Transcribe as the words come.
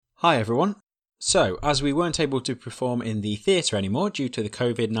Hi everyone. So, as we weren't able to perform in the theatre anymore due to the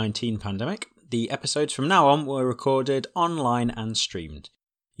COVID-19 pandemic, the episodes from now on were recorded online and streamed.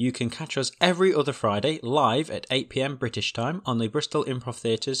 You can catch us every other Friday live at 8 p.m. British time on the Bristol Improv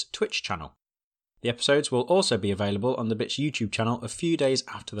Theatre's Twitch channel. The episodes will also be available on the Bits YouTube channel a few days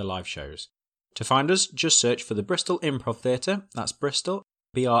after the live shows. To find us, just search for the Bristol Improv Theatre, that's Bristol,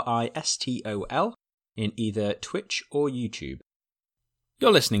 Bristol, in either Twitch or YouTube.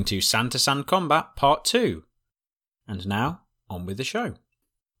 You're listening to Sand to Sand Combat Part 2. And now, on with the show.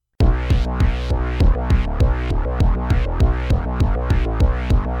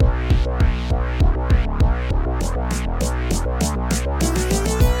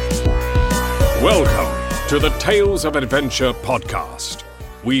 Welcome to the Tales of Adventure podcast.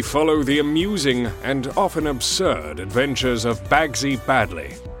 We follow the amusing and often absurd adventures of Bagsy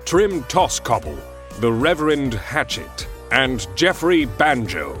Badley, Trim Tosscobble, the Reverend Hatchet, and Geoffrey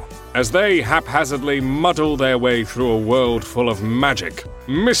Banjo, as they haphazardly muddle their way through a world full of magic,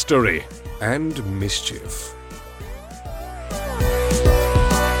 mystery, and mischief.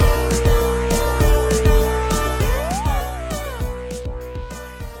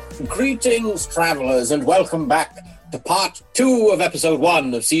 Greetings, travellers, and welcome back to Part 2 of Episode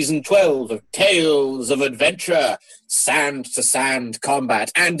 1 of Season 12 of Tales of Adventure, Sand-to-Sand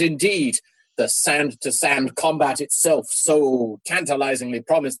Combat, and indeed, the sand-to-sand combat itself, so tantalizingly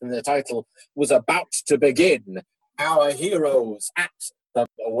promised in the title, was about to begin. Our heroes at the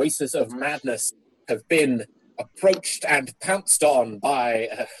Oasis of Madness have been approached and pounced on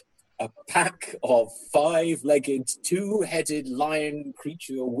by a pack of five-legged, two-headed lion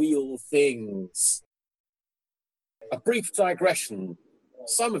creature wheel things. A brief digression.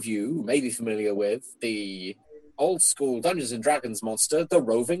 Some of you may be familiar with the old-school Dungeons & Dragons monster, the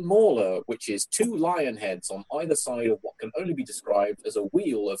Roving Mauler, which is two lion heads on either side of what can only be described as a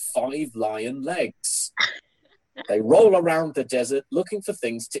wheel of 5 lion legs. They roll around the desert looking for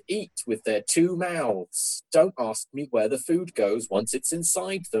things to eat with their 2 mouths. Don't ask me where the food goes once it's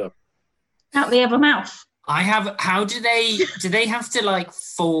inside them. Out the other mouth. How do they have to like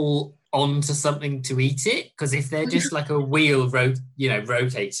fall onto something to eat it? Because if they're just like a wheel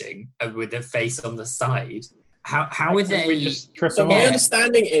rotating with their face on the side, how would they? So my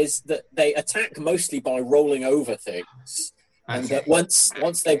understanding is that they attack mostly by rolling over things, and that once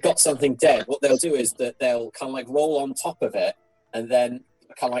they've got something dead, what they'll do is that they'll kind of like roll on top of it, and then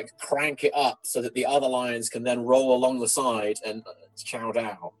kind of like crank it up so that the other lions can then roll along the side and chow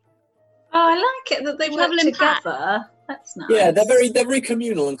down. Oh, I like it that they work together. That's nice. Yeah, they're very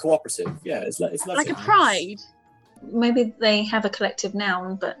communal and cooperative. Yeah, it's like a pride. Maybe they have a collective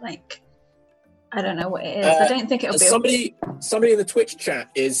noun, but like I don't know what it is. I don't think it'll be. Somebody in the Twitch chat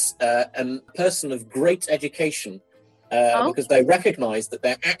is a person of great education because they recognise that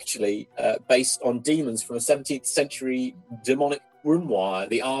they're actually based on demons from a 17th century demonic grimoire,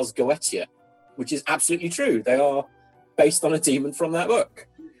 the Ars Goetia, which is absolutely true. They are based on a demon from that book.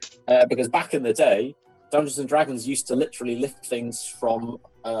 Because back in the day, Dungeons & Dragons used to literally lift things from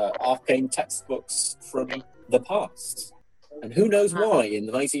arcane textbooks from the past. And who knows why in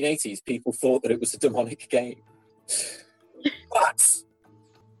the 1980s people thought that it was a demonic game. But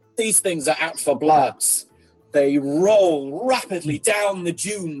these things are out for blood. They roll rapidly down the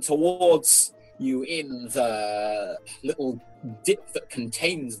dune towards you in the little dip that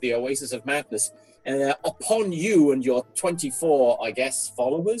contains the Oasis of Madness. And they're upon you and your 24, I guess,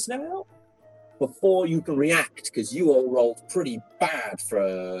 followers now, before you can react, because you all rolled pretty bad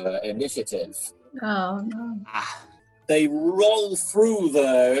for initiative. Oh, no. They roll through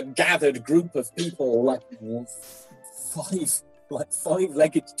the gathered group of people like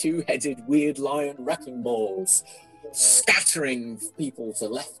five-legged, two-headed, weird lion wrecking balls, scattering people to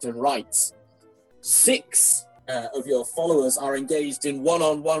left and right. 6 of your followers are engaged in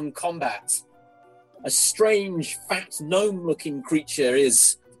one-on-one combat. A strange, fat, gnome-looking creature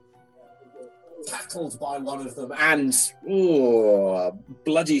is tackled by one of them, and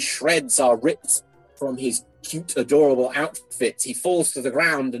bloody shreds are ripped from his cute, adorable outfit. He falls to the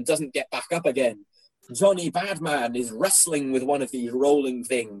ground and doesn't get back up again. Johnny Badman is wrestling with one of these rolling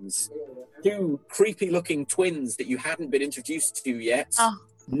things. 2 creepy-looking twins that you hadn't been introduced to yet.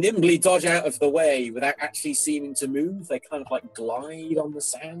 Nimbly dodge out of the way without actually seeming to move. They kind of like glide on the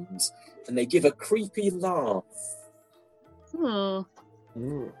sand, and they give a creepy laugh.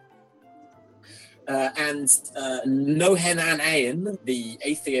 And Nohenan Ayn, the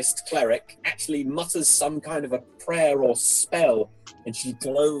atheist cleric, actually mutters some kind of a prayer or spell, and she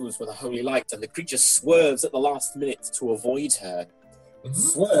glows with a holy light, and the creature swerves at the last minute to avoid her.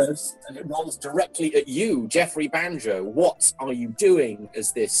 swerves, and it rolls directly at you, Jeffrey Banjo. What are you doing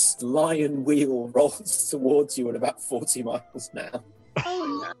as this lion wheel rolls towards you at about 40 miles an hour?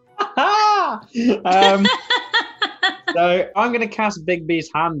 Oh, so I'm going to cast Bigby's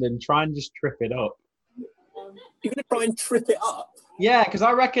hand and try and just trip it up. You're going to try and trip it up? Yeah, because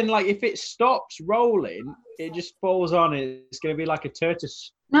I reckon like if it stops rolling, it just falls on. It's going to be like a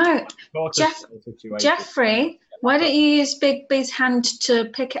tortoise. No, situation. Jeffrey, why don't you use Bigby's hand to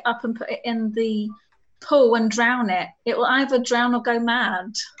pick it up and put it in the pool and drown it? It will either drown or go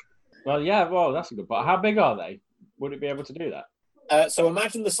mad. Well, yeah, well, that's a good point. How big are they? Would it be able to do that? So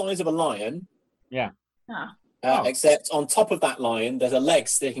imagine the size of a lion. Yeah. Except on top of that lion, there's a leg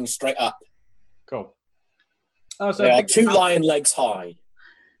sticking straight up. Cool. Oh, so there are 2 lion legs high.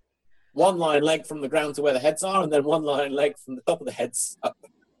 1 lion leg from the ground to where the heads are, and then 1 lion leg from the top of the heads up.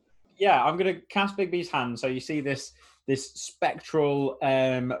 Yeah, I'm going to cast Bigby's hand. So you see this spectral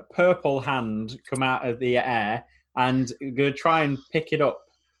purple hand come out of the air, and I'm going to try and pick it up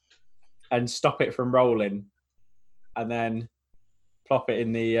and stop it from rolling, and then plop it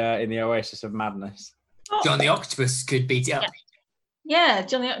in the Oasis of Madness. John the Octopus could beat it up. Yeah,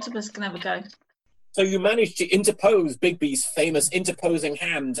 John the Octopus can have a go. So you managed to interpose Bigby's famous interposing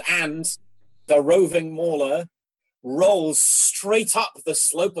hand, and the roving mauler rolls straight up the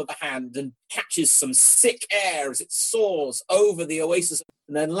slope of the hand and catches some sick air as it soars over the Oasis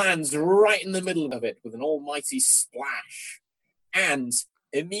and then lands right in the middle of it with an almighty splash. And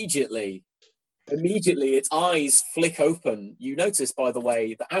immediately its eyes flick open. You notice, by the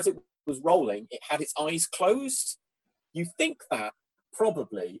way, that as it was rolling, it had its eyes closed. You think that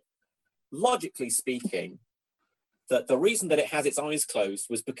probably, logically speaking, that the reason that it has its eyes closed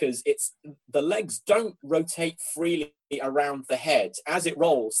was because the legs don't rotate freely around the head. As it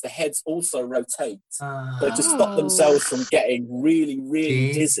rolls, the heads also rotate. So to stop themselves from getting really,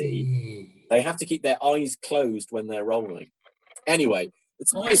 really dizzy, they have to keep their eyes closed when they're rolling. Anyway,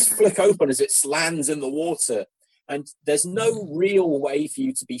 its eyes flick open as it lands in the water, and there's no real way for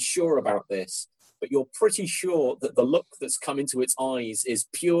you to be sure about this, but you're pretty sure that the look that's come into its eyes is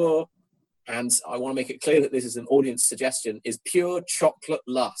pure, and I want to make it clear that this is an audience suggestion, is pure chocolate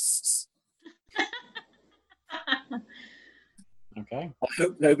lusts. Okay. I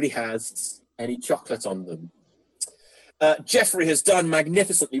hope nobody has any chocolate on them. Jeffrey has done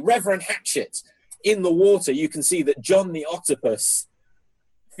magnificently. Reverend Hatchet, in the water, you can see that John the Octopus,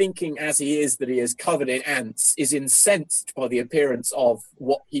 thinking as he is that he is covered in ants, is incensed by the appearance of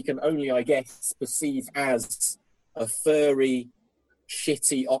what he can only, I guess, perceive as a furry,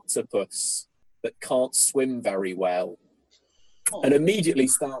 shitty octopus that can't swim very well, and immediately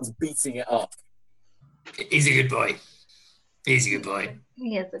starts beating it up. He's a good boy. He's a good boy.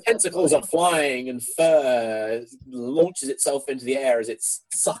 Tentacles are flying, and fur launches itself into the air as it's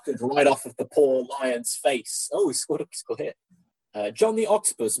suckered right off of the poor lion's face. Oh, he scored a physical hit. John the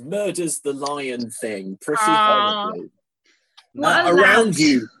Octopus murders the lion thing pretty horribly. Around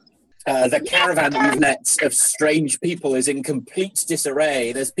you, the caravan that you've met of strange people is in complete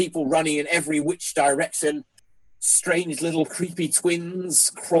disarray. There's people running in every which direction, strange little creepy twins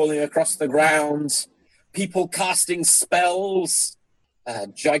crawling across the ground, people casting spells,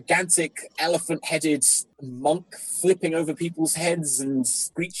 gigantic elephant-headed monk flipping over people's heads and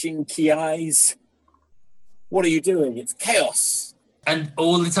screeching ki-eyes. What are you doing? It's chaos. And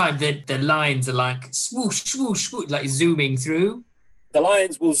all the time, the lines are like swoosh, swoosh, swoosh, like zooming through. The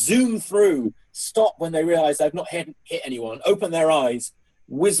lions will zoom through, stop when they realise they've not hit anyone, open their eyes,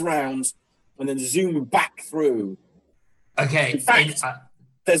 whiz round, and then zoom back through. Okay. In fact,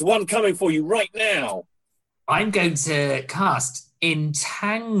 there's one coming for you right now. I'm going to cast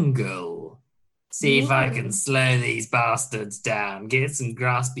Entangle. See if I can slow these bastards down. Get some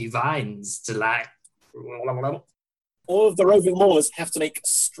graspy vines to like... All of the roving maulers have to make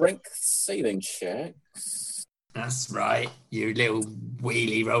strength saving checks. That's right, you little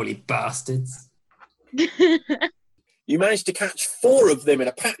wheelie-roly bastards. You managed to catch 4 of them in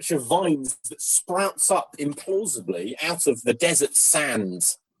a patch of vines that sprouts up implausibly out of the desert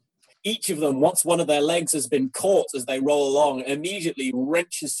sand. Each of them, once one of their legs has been caught as they roll along, immediately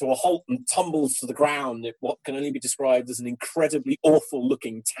wrenches to a halt and tumbles to the ground in what can only be described as an incredibly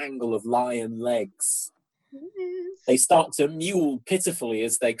awful-looking tangle of lion legs. They start to mewl pitifully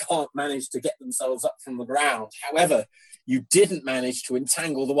as they can't manage to get themselves up from the ground. However, you didn't manage to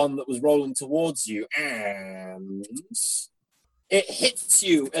entangle the one that was rolling towards you, and it hits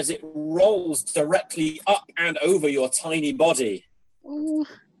you as it rolls directly up and over your tiny body.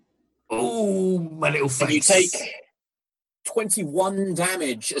 Oh, my little face. And you take 21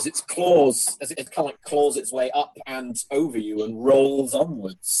 damage as it kind of like claws its way up and over you and rolls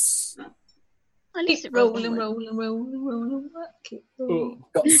onwards. At least it Rolling. Keep rolling.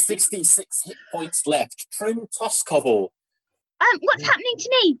 Got 66 hit points left. Trim Toscobble. What's happening to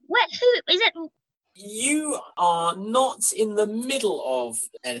me? Who is it? You are not in the middle of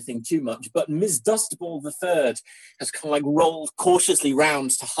anything too much, but Ms. Dustball III has kind of like rolled cautiously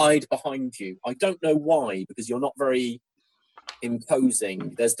round to hide behind you. I don't know why, because you're not very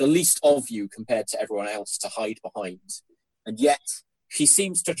imposing. There's the least of you compared to everyone else to hide behind. And yet, she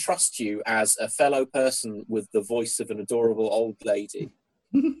seems to trust you as a fellow person with the voice of an adorable old lady.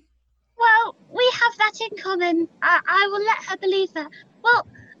 Well, we have that in common. I will let her believe that. Well,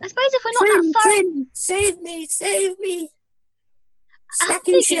 I suppose if we're not that far... Trim, save me.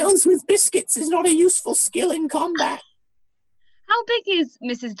 Stacking big shells with biscuits is not a useful skill in combat. How big is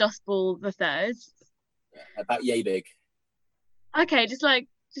Mrs. Dustball III? About yay big. Okay, just like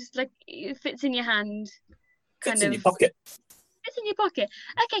it fits in your hand. Fits in your pocket. Fits in your pocket.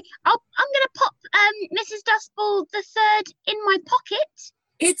 Okay, I'm gonna pop Mrs. Dustball III in my pocket.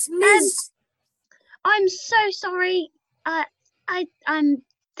 It's Ms. I'm so sorry.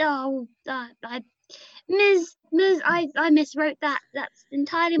 Ms. I miswrote that. That's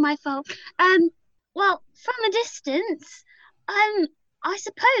entirely my fault. Well, from a distance, I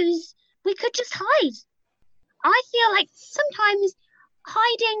suppose we could just hide. I feel like sometimes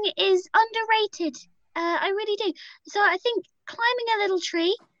hiding is underrated. I really do. So I think climbing a little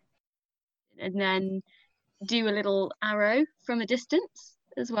tree and then do a little arrow from a distance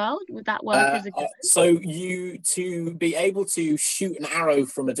as well. Would that work as a so you, to be able to shoot an arrow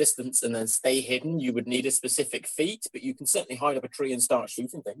from a distance and then stay hidden, you would need a specific feat, but you can certainly hide up a tree and start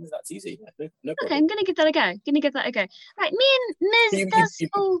shooting things. That's easy. No problem. Okay, I'm gonna give that a go. Right, me and Ms.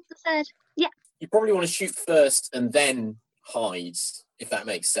 Dustball III. Yeah. You probably want to shoot first and then hide, if that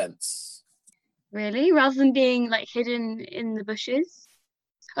makes sense. Really? Rather than being like hidden in the bushes?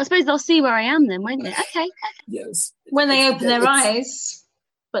 I suppose they'll see where I am then, won't they? Okay. Yes. When they open their eyes,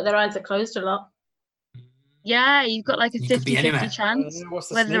 but their eyes are closed a lot. Yeah, you've got like a You could be 50-50 anywhere. chance. What's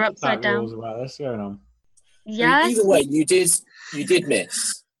the Whether they're sneak attack upside down. rules about this going on? Yes. Either way, you did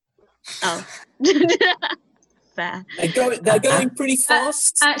miss. Oh. Fair. They're going pretty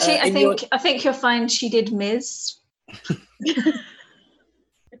fast. Actually, I think you'll find she did Ms.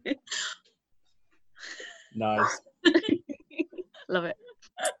 Nice. Love it.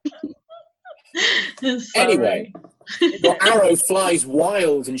 Anyway, your arrow flies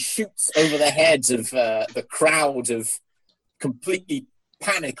wild and shoots over the heads of the crowd of completely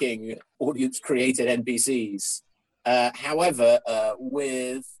panicking audience-created NPCs. However,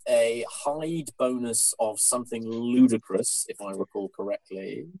 with a hide bonus of something ludicrous, if I recall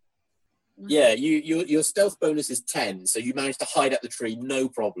correctly. Yeah, your stealth bonus is 10, so you managed to hide up the tree, no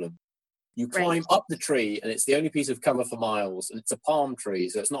problem. You climb up the tree, and it's the only piece of cover for miles, and it's a palm tree,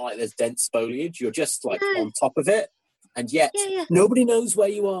 so it's not like there's dense foliage. You're just like on top of it, and yet nobody knows where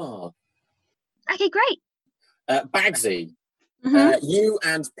you are. Okay, great. Bagsy, you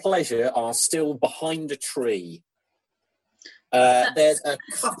and Pleasure are still behind a tree. There's a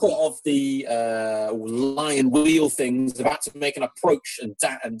couple of the lion wheel things about to make an approach and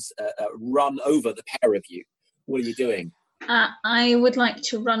run over the pair of you. What are you doing? I would like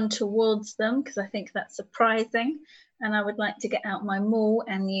to run towards them because I think that's surprising, and I would like to get out my maul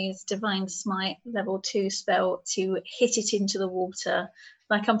and use Divine Smite level 2 spell to hit it into the water,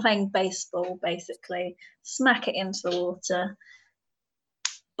 like I'm playing baseball, basically. Smack it into the water.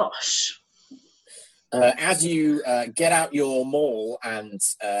 Bosh. As you get out your maul and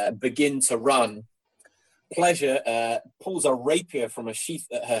begin to run, Pleasure pulls a rapier from a sheath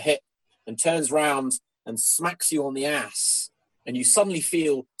at her hip and turns round and smacks you on the ass, and you suddenly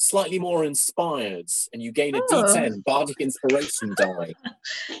feel slightly more inspired, and you gain a D10 Bardic Inspiration die.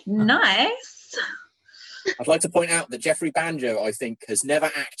 Nice. I'd like to point out that Jeffrey Banjo, I think, has never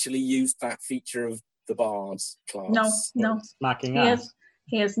actually used that feature of the Bard's class. No. Smacking ass.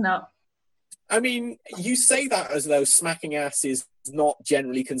 He is not. I mean, you say that as though smacking ass is not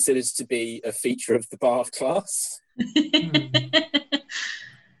generally considered to be a feature of the Bard class.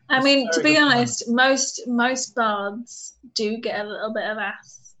 I mean, to be honest, most bards do get a little bit of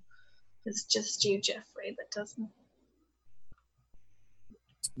ass. It's just you, Jeffrey, that doesn't.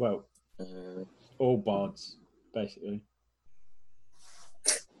 Well, all bards, basically.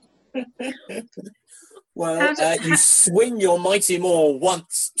 Well, you swing your mighty maul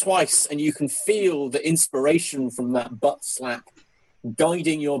once, twice, and you can feel the inspiration from that butt slap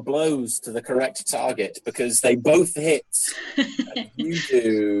guiding your blows to the correct target, because they both hit. You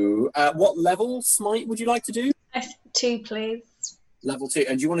do. What level smite would you like to do? 2, please. Level 2.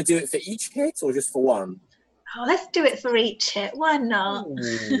 And do you want to do it for each hit or just for one? Oh, let's do it for each hit. Why not?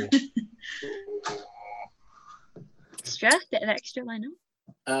 Ooh. Bit of extra, why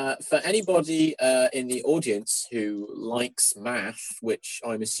not? For anybody in the audience who likes math, which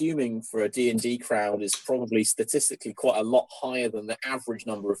I'm assuming for a D&D crowd is probably statistically quite a lot higher than the average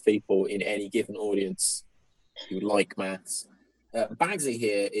number of people in any given audience who like maths, Bagsy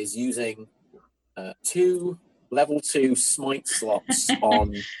here is using 2 level 2 smite slots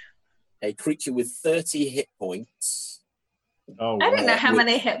on a creature with 30 hit points. Oh, I don't know how which-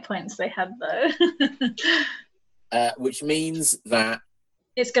 many hit points they had, though. Which means that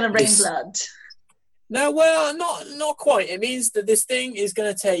It's going to rain This- blood. no, well, not quite. It means that this thing is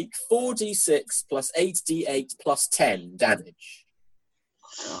going to take 4d6 plus 8d8 plus 10 damage,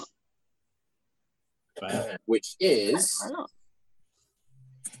 which is Quite a lot.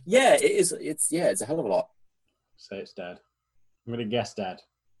 yeah, it is. It's a hell of a lot. Say it's dead. I'm going to guess dead.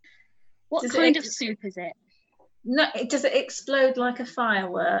 What Does it kind of ex- soup is it? No, does it explode like a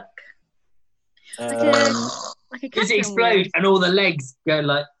firework? Like Um, a Does Catherine it explode wheel? and all the legs go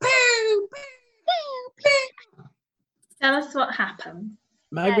like, "Pew, Tell us what happened.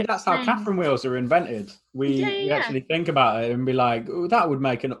 Maybe Yeah, that's how same. Catherine wheels are invented. We Yeah. actually think about it and be like, oh, that would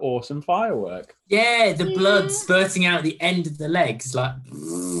make an awesome firework. yeah, the blood Yeah. spurting out the end of the legs, like,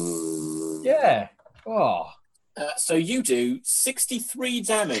 Yeah. Oh. so you do 63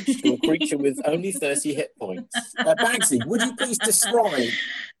 damage to a creature with only 30 hit points. Bagsy, would you please describe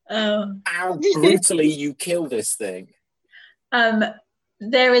Oh. how brutally you kill this thing?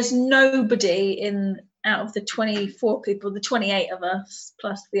 There is nobody out of the 24 people, the 28 of us,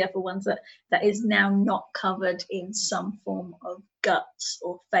 plus the other ones that is now not covered in some form of guts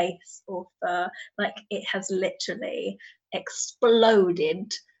or face or fur. Like, it has literally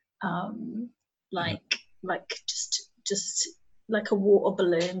exploded, like just like a water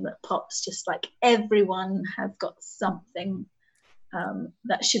balloon that pops. Just like everyone has got something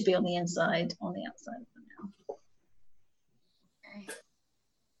that should be on the inside, on the outside for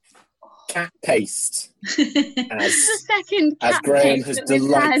Cat paste, The as second as cat Graham paste has that we've had.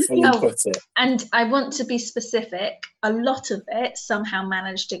 delightfully Oh. put it. And I want to be specific. A lot of it somehow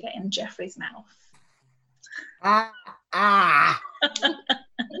managed to get in Jeffrey's mouth.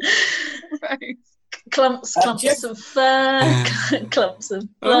 Right. Clumps Jeff- of fur, clumps of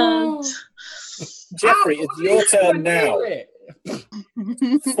blood. Jeffrey, it's your turn now. Do it.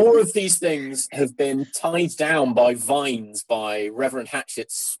 4 of these things have been tied down by vines by Reverend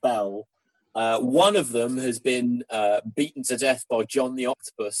Hatchet's spell. One of them has been beaten to death by John the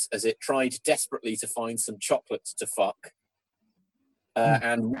Octopus as it tried desperately to find some chocolates to fuck.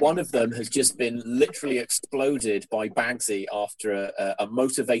 And one of them has just been literally exploded by Bagsy after a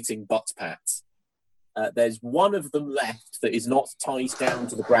motivating butt pat. There's one of them left that is not tied down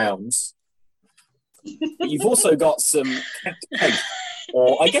to the ground. But you've also got some cat paste,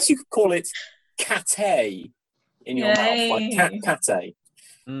 or I guess you could call it catay in your mouth, like cat pate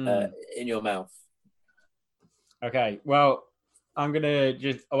in your mouth. Okay, well, I'm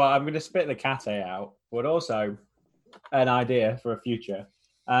gonna spit the cat out, but also an idea for a future.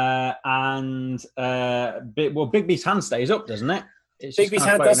 Bigby's hand stays up, doesn't it? It's just Bigby's kind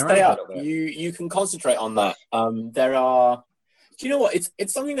hand of does floating stay around up. a little bit. You can concentrate on that. There are. Do you know what?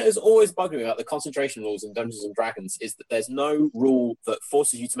 It's something that has always bugged me about the concentration rules in Dungeons and Dragons is that there's no rule that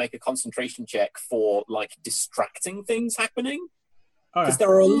forces you to make a concentration check for like distracting things happening. All Because right. there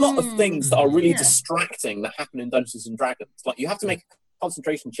are a lot of things that are really Yeah. distracting that happen in Dungeons and Dragons. Like you have to make a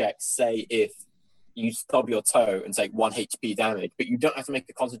concentration check, say if you stub your toe and take 1 HP damage, but you don't have to make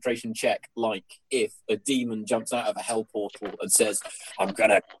a concentration check like if a demon jumps out of a hell portal and says, "I'm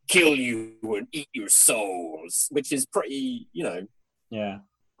gonna kill you and eat your souls," which is pretty, Yeah.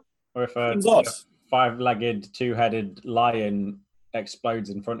 Or if a seems odd. 5-legged, 2-headed lion explodes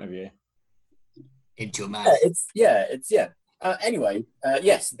in front of you. into your mouth. Anyway,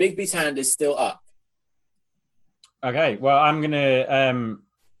 yes, Bigby's hand is still up. Okay, well, I'm gonna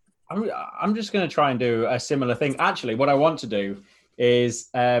I'm just gonna try and do a similar thing. Actually, what I want to do is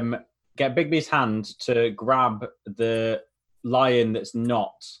get Bigby's hand to grab the lion that's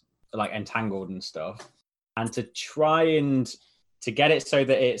not like entangled and stuff, and to try and to get it so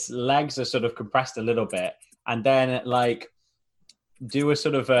that its legs are sort of compressed a little bit, and then like do a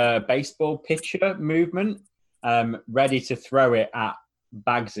sort of a baseball pitcher movement, ready to throw it at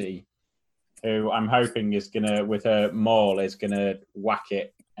Bagsy, who I'm hoping is gonna, with her maul, is gonna whack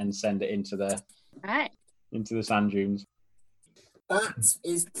it and send it into the Right. sand dunes. That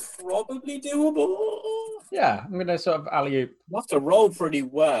is probably doable. Yeah, I'm gonna sort of alley-oop. You have to roll pretty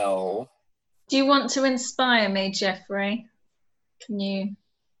well. Do you want to inspire me, Jeffrey? Can you?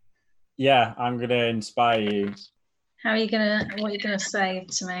 Yeah, I'm going to inspire you. What are you gonna say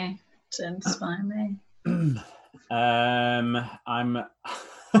to me to inspire me? I'm going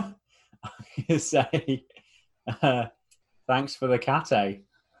to say thanks for the cat, eh?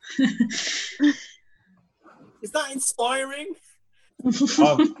 Is that inspiring?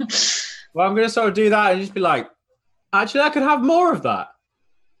 Well, I'm going to sort of do that and just be like, actually, I could have more of that.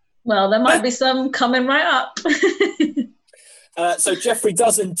 Well, there might be some coming right up. So Jeffrey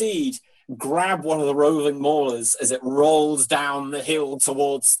does indeed grab one of the roving maulers as it rolls down the hill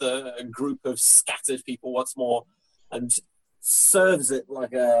towards the group of scattered people once more, and serves it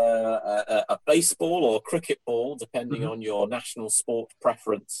like a baseball or cricket ball, depending on your national sport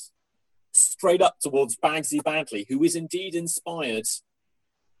preference, straight up towards Bagsy Badley, who is indeed inspired.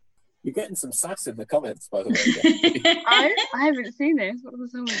 You're getting some sass in the comments, by the way. I haven't seen this. What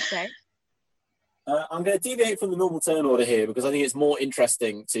does someone say? I'm going to deviate from the normal turn order here because I think it's more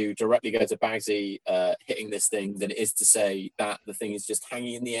interesting to directly go to Bagsy hitting this thing than it is to say that the thing is just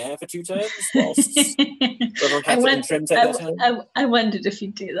hanging in the air for 2 turns whilst Reverend Cat and Trim take their turn. I wondered if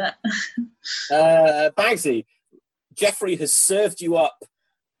you'd do that. Bagsy, Jeffrey has served you up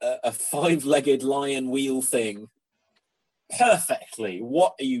a 5-legged lion wheel thing perfectly.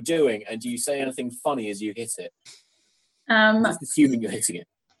 What are you doing? And do you say anything funny as you hit it? Just assuming you're hitting it.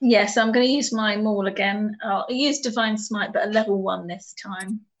 Yes, I'm going to use my maul again. I'll use Divine Smite, but a level 1 this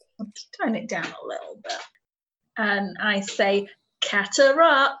time. I'll tone it down a little bit. And I say, cat her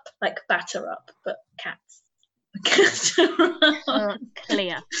up, like batter up, but cats. Cat her up.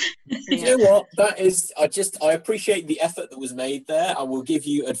 Clear. You know what? That is, I appreciate the effort that was made there. I will give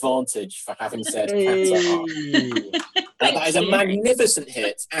you advantage for having said cat her up. That is a magnificent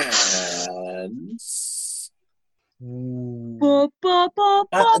hit. And...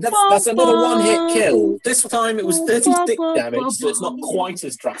 that's another 1-hit kill. This time it was 36 damage, so it's not quite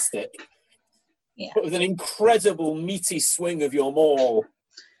as drastic. Yeah. But with an incredible meaty swing of your maul,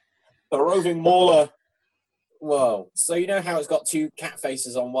 the roving mauler. Whoa! So you know how it's got 2 cat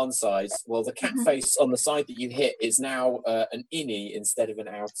faces on one side? Well, the cat face on the side that you hit is now an innie instead of an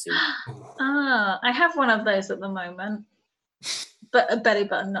outie. I have one of those at the moment, but a belly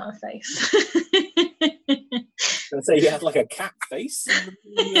button, not a face. So you had like a cat face in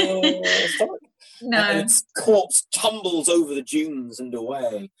the stomach? No. And its corpse tumbles over the dunes and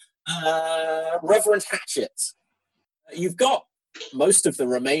away. Reverend Hatchet, you've got most of the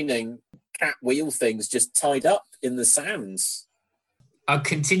remaining cat wheel things just tied up in the sands. I'll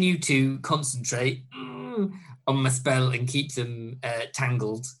continue to concentrate on my spell and keep them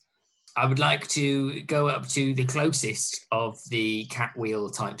tangled. I would like to go up to the closest of the cat wheel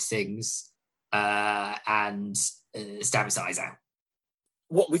type things and stab its eyes out.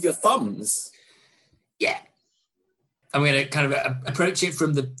 What, with your thumbs? Yeah. I'm going to kind of approach it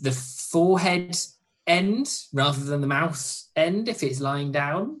from the forehead end rather than the mouth end if it's lying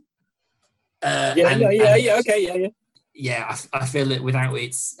down. Okay. Yeah, I feel that without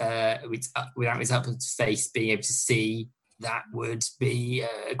its upwards face being able to see, that would be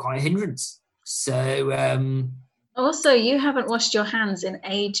quite a hindrance. So... Also, you haven't washed your hands in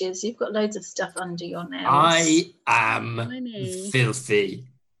ages. You've got loads of stuff under your nails. I am filthy.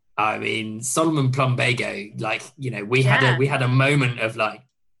 I mean, Solomon Plumbago, like, you know, we had a moment of like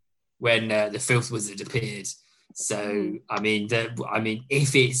when the filth wizard appeared. So I mean,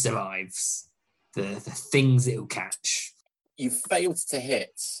 if it survives, the things it'll catch. You failed to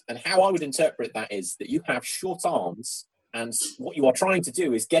hit, and how I would interpret that is that you have short arms. And what you are trying to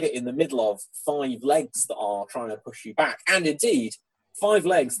do is get it in the middle of 5 legs that are trying to push you back. And indeed, 5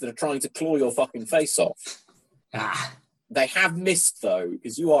 legs that are trying to claw your fucking face off. They have missed, though,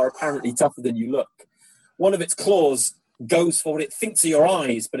 because you are apparently tougher than you look. One of its claws goes for what it thinks are your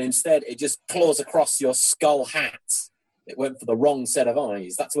eyes, but instead it just claws across your skull hat. It went for the wrong set of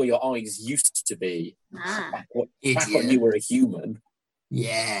eyes. That's where your eyes used to be. Back when you were a human.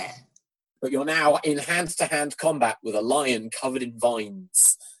 Yeah. But you're now in hand-to-hand combat with a lion covered in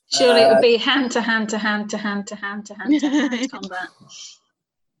vines. Surely it would be hand-to-hand combat.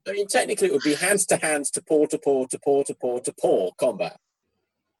 I mean, technically it would be hands-to-hand to paw to paw to paw to paw to paw combat.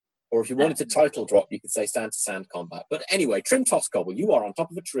 Or if you wanted to title drop, you could say stand-to-stand combat. But anyway, Trim Toss Cobble, you are on top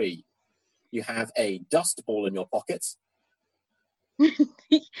of a tree. You have a dust ball in your pocket.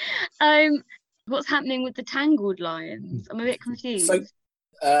 What's happening with the tangled lions? I'm a bit confused. So,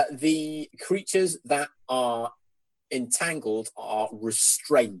 the creatures that are entangled are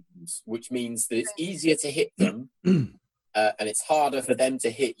restrained, which means that it's easier to hit them and it's harder for them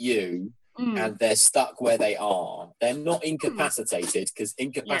to hit you. and they're stuck where they are. They're not incapacitated, because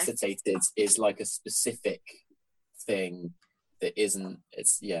incapacitated is like a specific thing that isn't.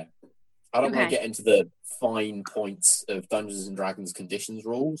 I don't want to get into the fine points of Dungeons and Dragons conditions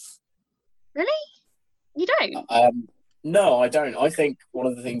rules. Really? You don't? No, I don't. I think one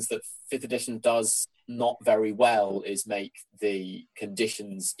of the things that 5th edition does not very well is make the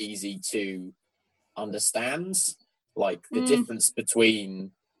conditions easy to understand. Like the difference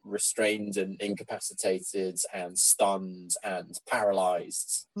between restrained and incapacitated and stunned and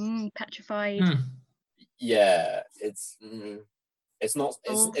paralyzed. Petrified. Yeah, it's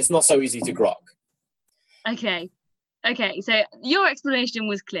not so easy to grok. Okay, so your explanation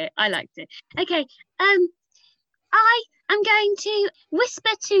was clear. I liked it. Okay, I am going to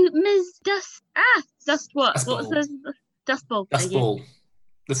whisper to Ms. Dust what? What's the Dustball? Dustball,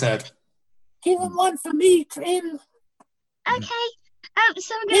 the third. Give him one for me, Trim. Okay,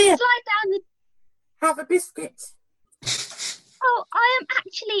 so I'm going to slide down the... Have a biscuit. Oh, I am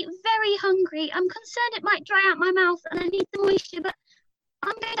actually very hungry. I'm concerned it might dry out my mouth and I need the moisture, but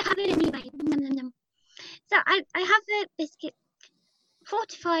I'm going to have it anyway. So I have the biscuit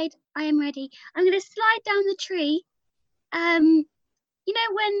fortified. I am ready. I'm going to slide down the tree. When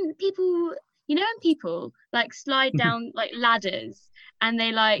people like slide down like ladders and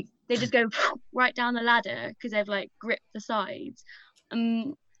they just go right down the ladder because they've like gripped the sides.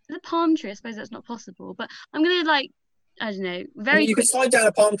 The palm tree, I suppose that's not possible, but I'm going to I don't know, you could slide down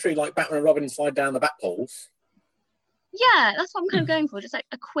a palm tree like Batman and Robin slide down the bat poles. Yeah, that's what I'm kind of going for, just like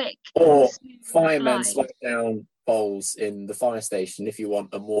a quick... Or firemen slide down poles in the fire station, if you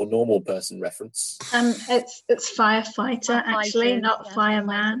want a more normal person reference. It's firefighter, actually, not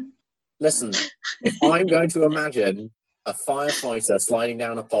fireman. Listen, if I'm going to imagine a firefighter sliding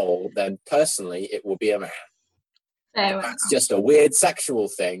down a pole, then personally it will be a man. That's just a weird sexual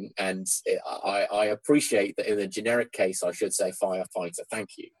thing, and I appreciate that in the generic case I should say firefighter.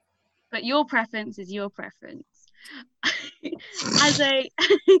 Thank you. But your preference is your preference. as a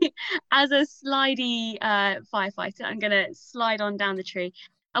slidey firefighter, I'm gonna slide on down the tree.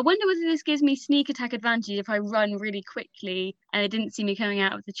 I wonder whether this gives me sneak attack advantage if I run really quickly and they didn't see me coming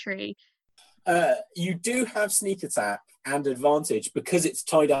out of the tree. You do have sneak attack and advantage because it's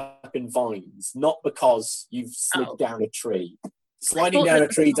tied up in vines, not because you've slid down a tree. Sliding down a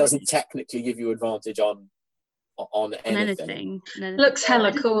tree doesn't technically give you advantage on anything. Looks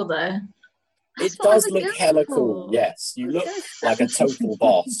hella cool though. It does look hella cool, yes. You look like a total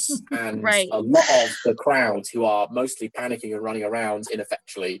boss, and a lot of the crowd, who are mostly panicking and running around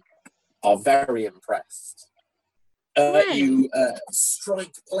ineffectually, are very impressed. You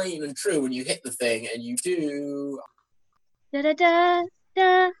strike plain and true when you hit the thing, and you do... Da da da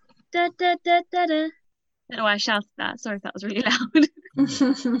da da da da da. I don't know why I shouted that. Sorry if that was really loud.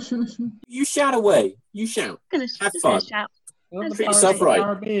 You shout away. You shout. Have fun. Shout. Treat yourself right.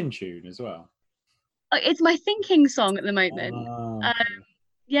 Caribbean tune as well. It's my thinking song at the moment.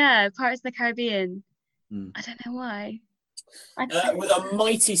 Yeah, Pirates of the Caribbean. I don't know why. With a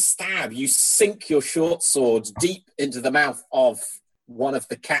mighty stab, you sink your short sword deep into the mouth of one of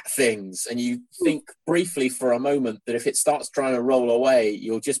the cat things, and you think briefly for a moment that if it starts trying to roll away,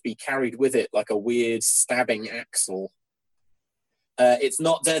 you'll just be carried with it like a weird stabbing axle. It's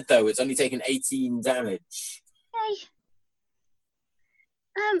not dead, though. It's only taken 18 damage.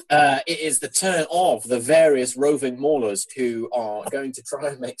 It is the turn of the various roving maulers who are going to try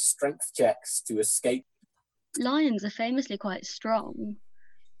and make strength checks to escape. Lions are famously quite strong.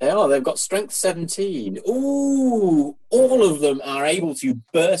 They are. They've got strength 17. Ooh, all of them are able to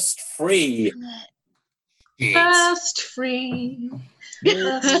burst free. Burst free.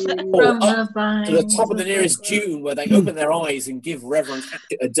 Up to the top of the nearest dune, where they open their eyes and give Reverend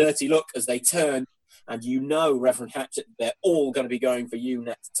Hatchet a dirty look as they turn. And you know, Reverend Hatchet, they're all going to be going for you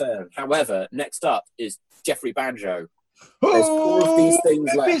next turn. However, next up is Jeffrey Banjo. There's 4 of these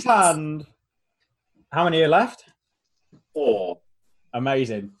things left. His hand. How many are left? 4.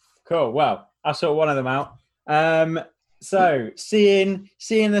 Amazing. Cool. Well, I saw one of them out. So seeing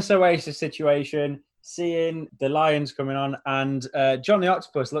this Oasis situation, seeing the Lions coming on, and John the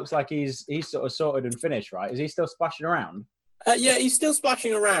Octopus looks like he's sort of sorted and finished, right? Is he still splashing around? Yeah, he's still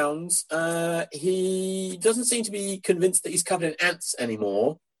splashing around. He doesn't seem to be convinced that he's covered in ants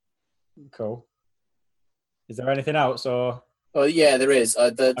anymore. Cool. Is there anything else, or? Oh, yeah, there is.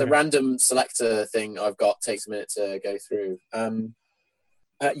 The random selector thing I've got takes a minute to go through.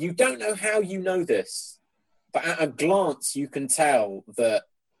 You don't know how you know this, but at a glance you can tell that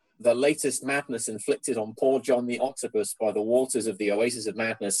the latest madness inflicted on poor John the Octopus by the waters of the Oasis of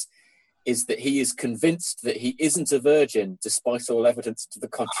Madness is that he is convinced that he isn't a virgin, despite all evidence to the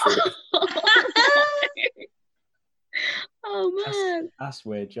contrary. Oh man. That's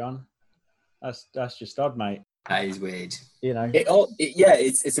weird, John. That's just odd, mate. That is weird. You know.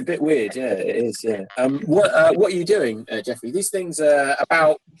 It's a bit weird. Yeah, it is. Yeah. What are you doing, Jeffrey? These things are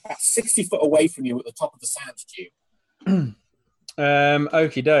about 60 foot away from you at the top of the sand dune.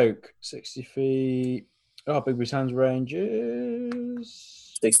 Okie doke. 60 feet. Oh, Bigby's Hand's range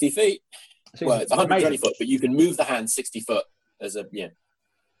is 60 feet. 60 Well, it's 120 amazing. foot, but you can move the hand 60 foot as a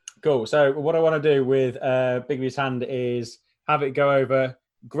Cool. So what I want to do with Bigby's Hand is have it go over,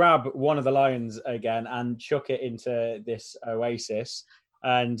 grab one of the lions again, and chuck it into this oasis.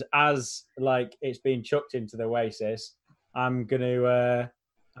 And as like it's being chucked into the oasis, I'm gonna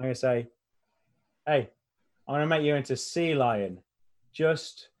say, "Hey, I'm gonna make you into sea lion.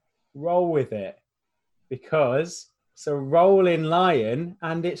 Just roll with it, because it's a rolling lion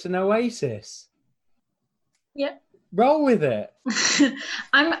and it's an oasis. Yep. Roll with it."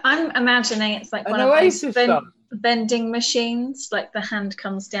 I'm imagining it's like An one of those oasis song. vending machines. Like the hand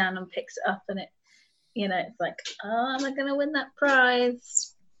comes down and picks it up, and it, it's like, oh, am I going to win that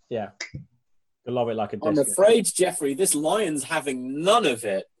prize? Yeah. You lob it like a disc. I'm afraid, Jeffrey, this lion's having none of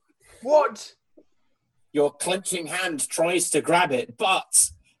it. What? Your clenching hand tries to grab it, but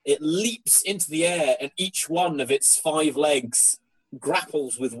it leaps into the air, and each one of its 5 legs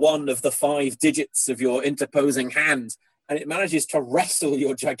grapples with one of the 5 digits of your interposing hand, and it manages to wrestle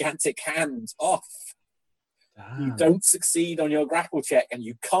your gigantic hand off. Damn. You don't succeed on your grapple check, and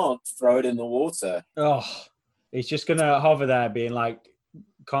you can't throw it in the water. Oh, he's just going to hover there being like,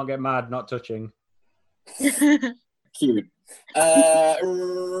 can't get mad, not touching. Cute.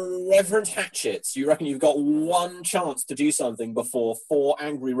 Reverend Hatchet, you reckon you've got one chance to do something before 4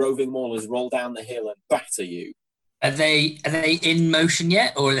 angry roving maulers roll down the hill and batter you? Are they in motion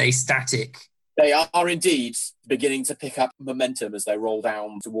yet, or are they static? They are indeed beginning to pick up momentum as they roll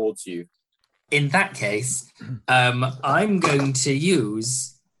down towards you. In that case, I'm going to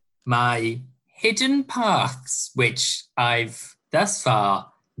use my hidden paths, which I've thus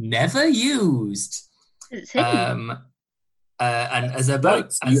far never used. It's hidden. And as a Right,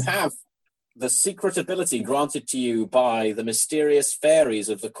 bonus, you have the secret ability granted to you by the mysterious fairies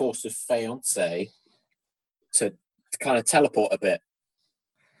of the Course of Fiancé to kind of teleport a bit.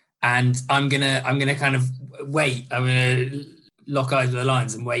 and I'm gonna kind of wait. I'm gonna lock eyes with the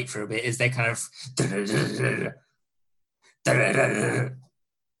lions and wait for a bit as they kind of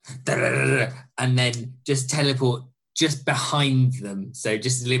and then just teleport just behind them, so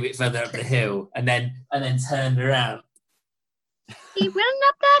just a little bit further up the hill, and then turn around He running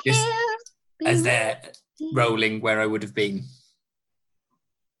up that Just hill. as they're rolling where I would have been.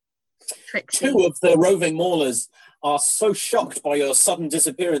 Trixie. 2 of the roving maulers are so shocked by your sudden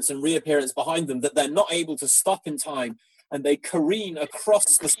disappearance and reappearance behind them that they're not able to stop in time, and they careen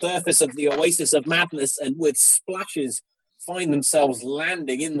across the surface of the Oasis of Madness and with splashes find themselves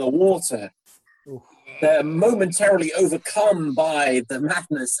landing in the water. Oof. They're momentarily overcome by the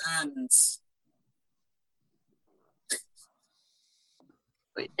madness, and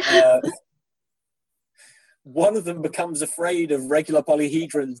one of them becomes afraid of regular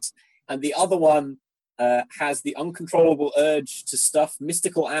polyhedrons, and the other one has the uncontrollable urge to stuff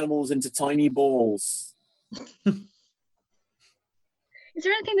mystical animals into tiny balls. Is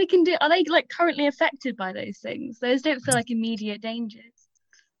there anything they can do? Are they like currently affected by those things? Those don't feel like immediate dangers.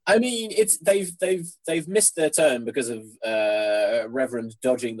 I mean, it's they've missed their turn because of Reverend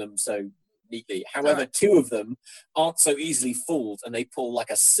dodging them so neatly. However, 2 of them aren't so easily fooled, and they pull like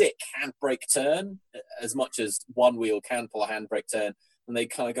a sick handbrake turn, as much as one wheel can pull a handbrake turn, and they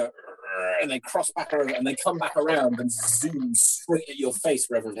kind of go and they cross back over and they come back around and zoom straight at your face,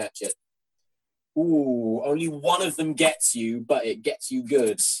 Reverend Hatchet. Ooh, only one of them gets you, but it gets you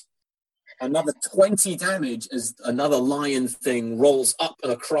good. Another 20 damage as another lion thing rolls up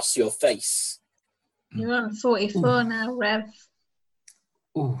and across your face. You're on 44 now, Rev.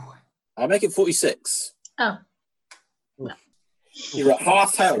 Ooh. I'll make it 46. Oh, You're at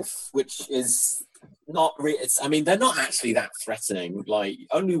half health, which is not really. I mean, they're not actually that threatening. Like,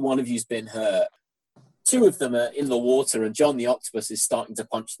 only one of you's been hurt. 2 of them are in the water, and John the Octopus is starting to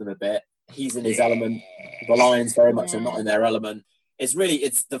punch them a bit. He's in his element. The lions very much are not in their element.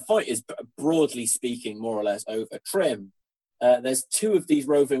 The fight is, broadly speaking, more or less over. Trim, there's 2 of these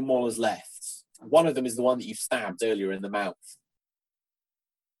roving maulers left. One of them is the one that you stabbed earlier in the mouth.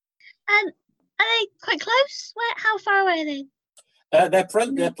 And are they quite close? How far away are they? They're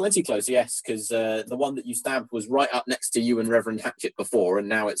plenty close, yes, because the one that you stabbed was right up next to you and Reverend Hatchet before, and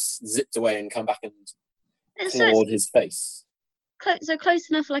now it's zipped away and come back and So clawed his face. close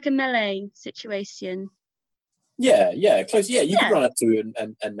enough for like a melee situation. Yeah, close. Yeah, you Yeah. can run up to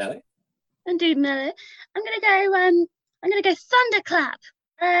and melee. And do melee. I'm gonna go thunderclap.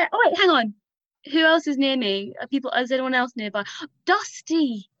 Oh wait, hang on. Who else is near me? Is anyone else nearby?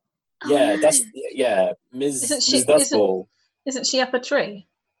 Dusty. Oh, Yeah, no. that's Ms. Isn't she- Ms. Dustball. Isn't she up a tree?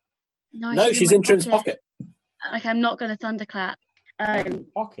 No, she's my in Trim's pocket. Okay, I'm not gonna thunderclap.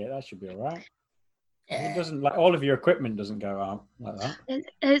 Pocket, that should be all right. It Yeah. doesn't like all of your equipment doesn't go out like that.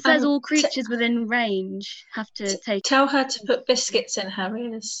 It says all T- creatures within range have to take. Tell her to put biscuits in her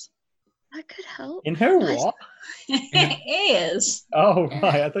ears. That could help. In her what? Ears. Oh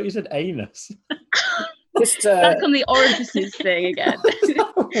right, I thought you said anus. Just Back on the orifices thing again.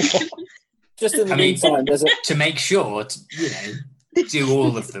 just in the I mean- meantime, there's a To make sure, do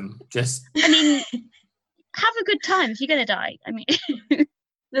all of them. Just I mean, have a good time if you're gonna die. I mean,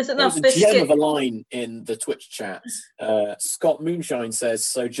 There's There's enough a gem biscuit. of a line in the Twitch chat. Scott Moonshine says,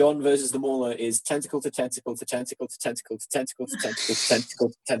 so John versus the Mauler is tentacle to tentacle to tentacle to tentacle to tentacle to tentacle to tentacle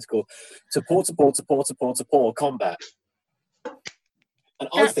to tentacle to paw to paw to paw to paw to paw combat. And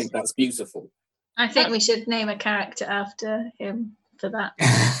I That's- think that's beautiful. I think we should name a character after him for that.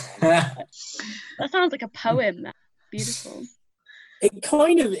 that sounds like a poem. That's beautiful. It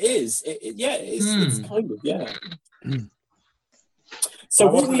kind of is. It's kind of, yeah. So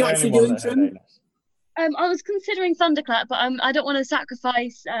I what are wasn't we the only actually one doing, that had Trim? anus. I was considering thunderclap, but I don't want to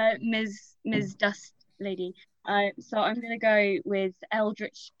sacrifice Ms. Dust Lady. So I'm gonna go with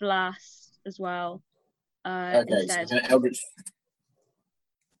Eldritch Blast as well. Okay, so Instead. an Eldritch.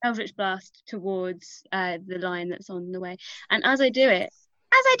 Eldritch Blast towards the line that's on the way. And as I do it,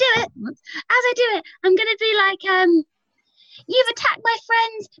 I'm gonna be like, you've attacked my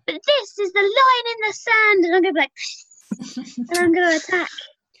friends, but this is the line in the sand, and I'm gonna be like, and I'm gonna attack.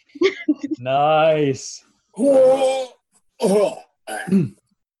 Nice.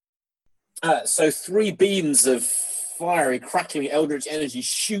 So 3 beams of fiery, crackling eldritch energy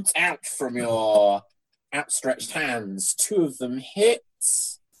shoot out from your outstretched hands. 2 of them hit.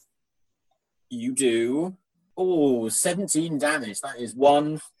 You do 17 damage. That is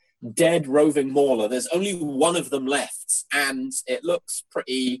 1 dead roving mauler. There's only 1 of them left, and it looks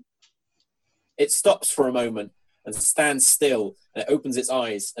pretty. It stops for a moment and stands still, and it opens its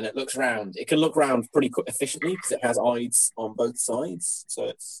eyes and it looks round. It can look round pretty efficiently because it has eyes on both sides, so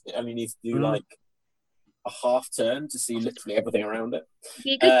it only needs to do like a half turn to see literally everything around it.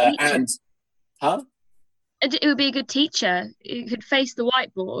 Be a good teacher. And It would be a good teacher. You could face the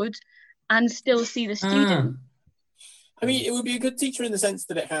whiteboard and still see the student. I mean, it would be a good teacher in the sense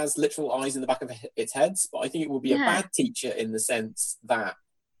that it has literal eyes in the back of its head, but I think it would be a bad teacher in the sense that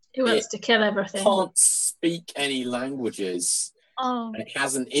Who wants to kill everything? can't speak any languages. Oh, And it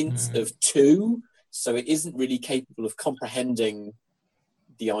has an int of 2, so it isn't really capable of comprehending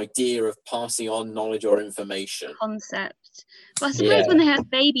the idea of passing on knowledge or information. concept. But I suppose when they have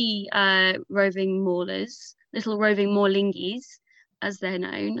baby roving maulers, little roving maulingis, as they're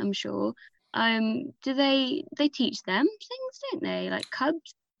known, I'm sure, do they teach them things, don't they? Like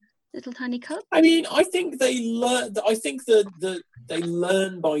cubs, little tiny cubs. I mean, I think they learn. I think that they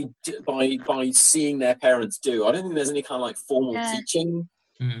learn by seeing their parents do. I don't think there's any kind of like formal teaching.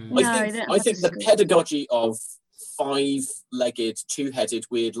 Mm. No, I think the pedagogy of 5-legged, 2-headed,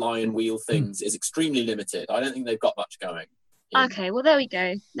 weird lion wheel things is extremely limited. I don't think they've got much going. Okay, well there we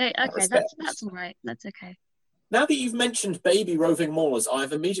go. Okay, respect. that's all right. That's okay. Now that you've mentioned baby roving maulers,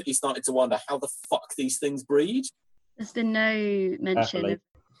 I've immediately started to wonder how the fuck these things breed. There's been no mention Carefully. of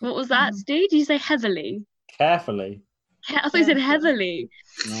what was that, Stu? Did you say heavily? Carefully. I thought you said heavily.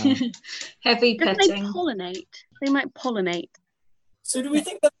 No. Heavy Don't they petting. pollinate? They might pollinate. So do we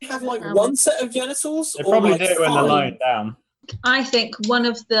think that they have like one set of genitals? They or probably like do it when they're 5? lying down. I think one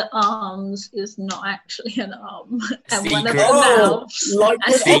of the arms is not actually an arm, and one of the Secret. mouths, Like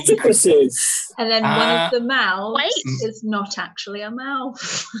with Secret. octopuses. and then one of the mouths Wait. is not actually a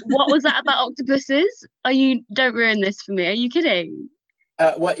mouth. What was that about octopuses? Don't ruin this for me. Are you kidding?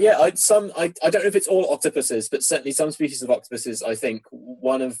 Well, yeah, I don't know if it's all octopuses, but certainly some species of octopuses. I think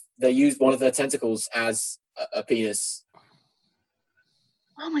they use one of their tentacles as a penis.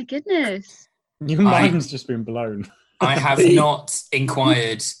 Oh my goodness. Your mind's just been blown. I have not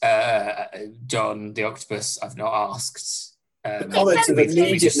inquired, John the octopus. I've not asked. The comments have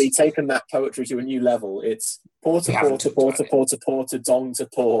immediately taken that poetry to a new level. It's paw to paw to paw to paw to paw to dong to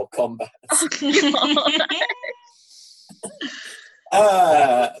paw combat.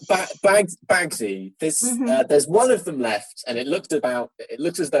 Bagsy, there's one of them left, and it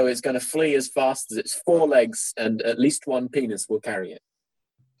looks as though it's going to flee as fast as its 4 legs, and at least 1 penis will carry it.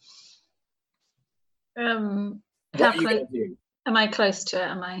 What are you going to do? Am I close to it?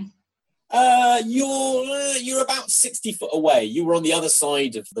 Am I? You're about 60 foot away. You were on the other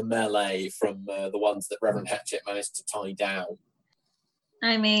side of the melee from the ones that Reverend Hatchet managed to tie down.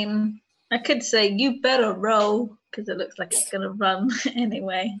 I mean, I could say you better roll because it looks like it's going to run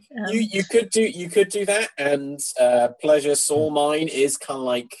anyway. You could do that, and Pleasure Soul Mine is kind of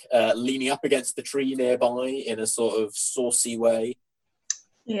like leaning up against the tree nearby in a sort of saucy way.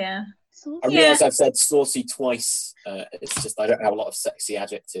 Yeah. I realise I've said saucy twice. It's just I don't have a lot of sexy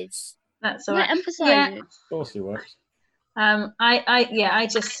adjectives. That's all right. Emphasize it. Saucy works. I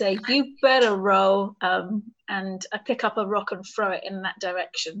just say you better roll, and I pick up a rock and throw it in that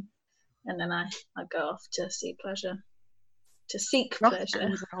direction, and then I go off to seek pleasure.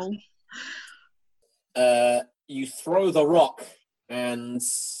 You throw the rock, and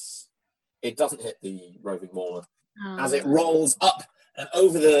it doesn't hit the roving mauler as it rolls up and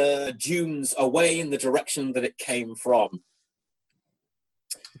over the dunes away in the direction that it came from.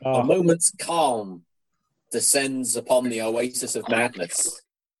 A moment's calm descends upon the oasis of madness.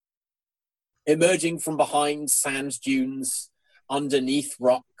 Emerging from behind sand dunes, underneath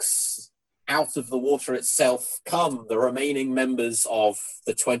rocks, out of the water itself, come the remaining members of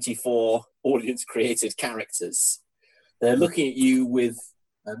the 24 audience-created characters. They're looking at you with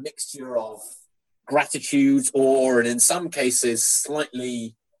a mixture of gratitude, awe, and in some cases, slight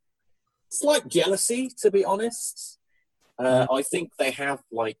jealousy, to be honest. I think they have,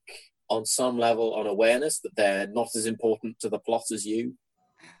 on some level, an awareness that they're not as important to the plot as you.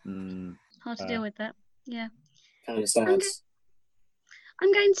 Hard to deal with that. Yeah. Kind of stands.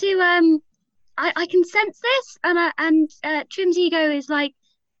 I'm going to I can sense this, and Trim's ego is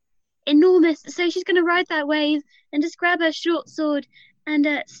enormous, so she's going to ride that wave and just grab her short sword and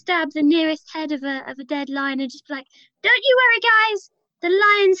stab the nearest head of a dead lion and just be like, "Don't you worry, guys, the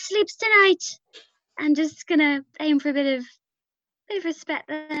lion sleeps tonight," and just gonna aim for a bit of respect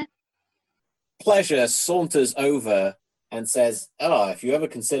there. Pleasure saunters over and says, if you ever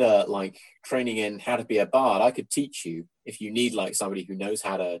consider training in how to be a bard, I could teach you if you need somebody who knows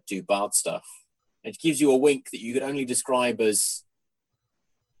how to do bard stuff. It gives you a wink that you could only describe as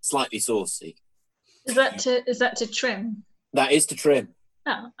slightly saucy. Is that to Trim? That is to Trim.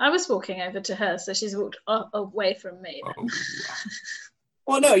 Oh, I was walking over to her, so she's walked away from me. Oh.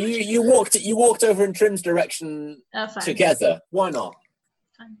 Well, no, you walked over in Trim's direction together. Why not?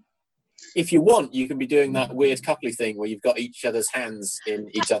 Fine. If you want, you can be doing that weird coupley thing where you've got each other's hands in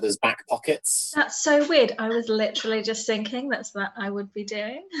each other's back pockets. That's so weird. I was literally just thinking that's what I would be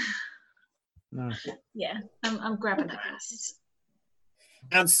doing. No. Yeah, I'm grabbing her wrists.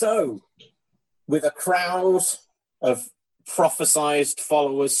 And so, with a crowd of prophesized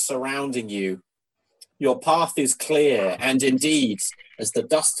followers surrounding you, your path is clear, and indeed, as the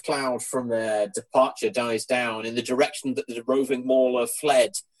dust cloud from their departure dies down in the direction that the roving mauler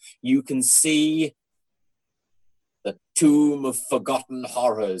fled, you can see the Tomb of Forgotten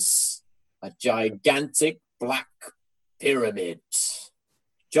Horrors, a gigantic black pyramid.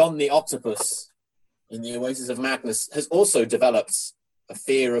 John the Octopus, in the Oasis of Madness, has also developed a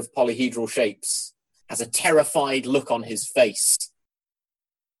fear of polyhedral shapes, has a terrified look on his face.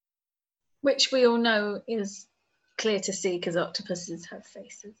 Which we all know is clear to see because octopuses have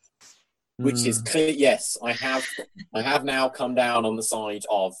faces. Which is clear, yes. I have now come down on the side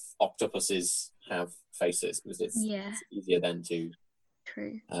of octopuses have faces because it's easier then to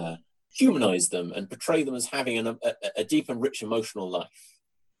humanize them and portray them as having a deep and rich emotional life,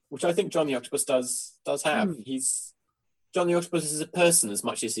 which I think John the Octopus does have. John the Octopus is a person as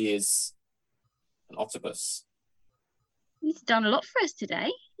much as he is an octopus. He's done a lot for us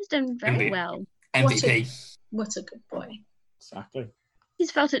today. He's done very well. MVP. What a good boy. Exactly.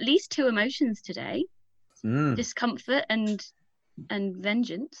 He's felt at least two emotions today. Discomfort and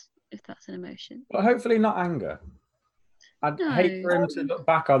vengeance, if that's an emotion. But hopefully not anger. I'd hate for him to look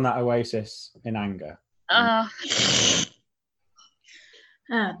back on that oasis in anger.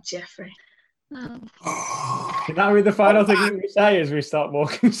 Jeffrey. Can that be the final thing that we say as we start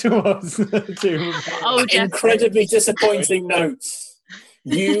walking towards the tomb? Incredibly disappointing note.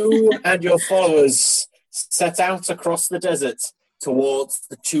 You and your followers set out across the desert towards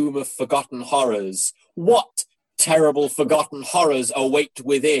the Tomb of Forgotten Horrors. What terrible forgotten horrors await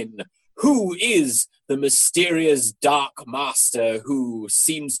within? Who is the mysterious Dark Master who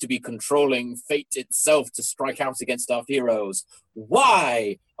seems to be controlling fate itself to strike out against our heroes?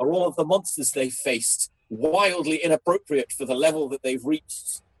 Why are all of the monsters they've faced wildly inappropriate for the level that they've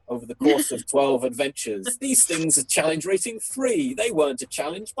reached over the course of 12 adventures? These things are challenge rating 3. They weren't a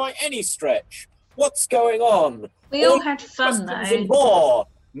challenge by any stretch. What's going on? We all had fun, though. And more.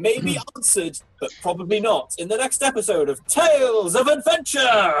 may be answered, but probably not, in the next episode of Tales of Adventure!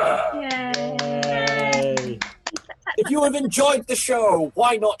 Yay! If you have enjoyed the show,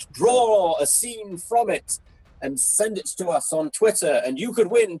 why not draw a scene from it and send it to us on Twitter? And you could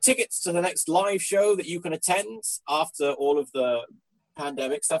win tickets to the next live show that you can attend after all of the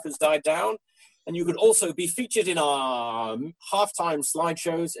pandemic stuff has died down. And you could also be featured in our halftime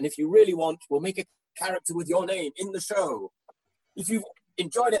slideshows. And if you really want, we'll make a character with your name in the show. If you've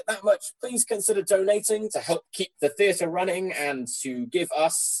enjoyed it that much, please consider donating to help keep the theatre running and to give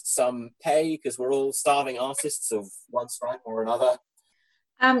us some pay, because we're all starving artists of one stripe or another.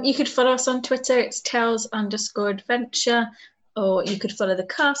 You could follow us on Twitter. It's Tales_Adventure, or you could follow the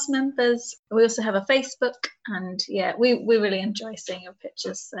cast members. We also have a Facebook, and yeah, we really enjoy seeing your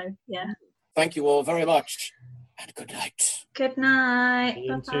pictures. So yeah. Thank you all very much, and good night. Good night. See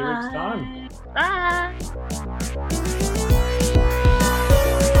you in 2 weeks' time. Bye.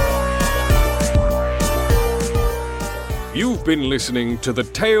 You've been listening to the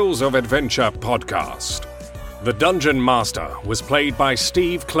Tales of Adventure podcast. The Dungeon Master was played by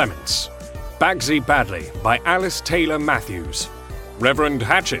Steve Clements, Bagsy Badley by Alice Taylor Matthews, Reverend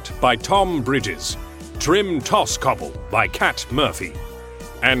Hatchet by Tom Bridges, Trim Tosscobble by Kat Murphy,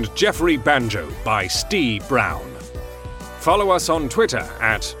 and Jeffrey Banjo by Steve Brown. Follow us on Twitter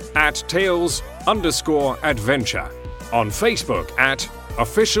at Tales_Adventure, on Facebook at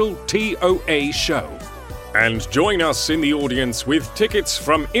Official TOA Show. And join us in the audience with tickets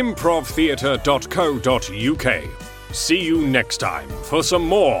from improvtheatre.co.uk. See you next time for some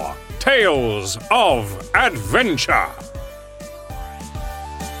more Tales of Adventure.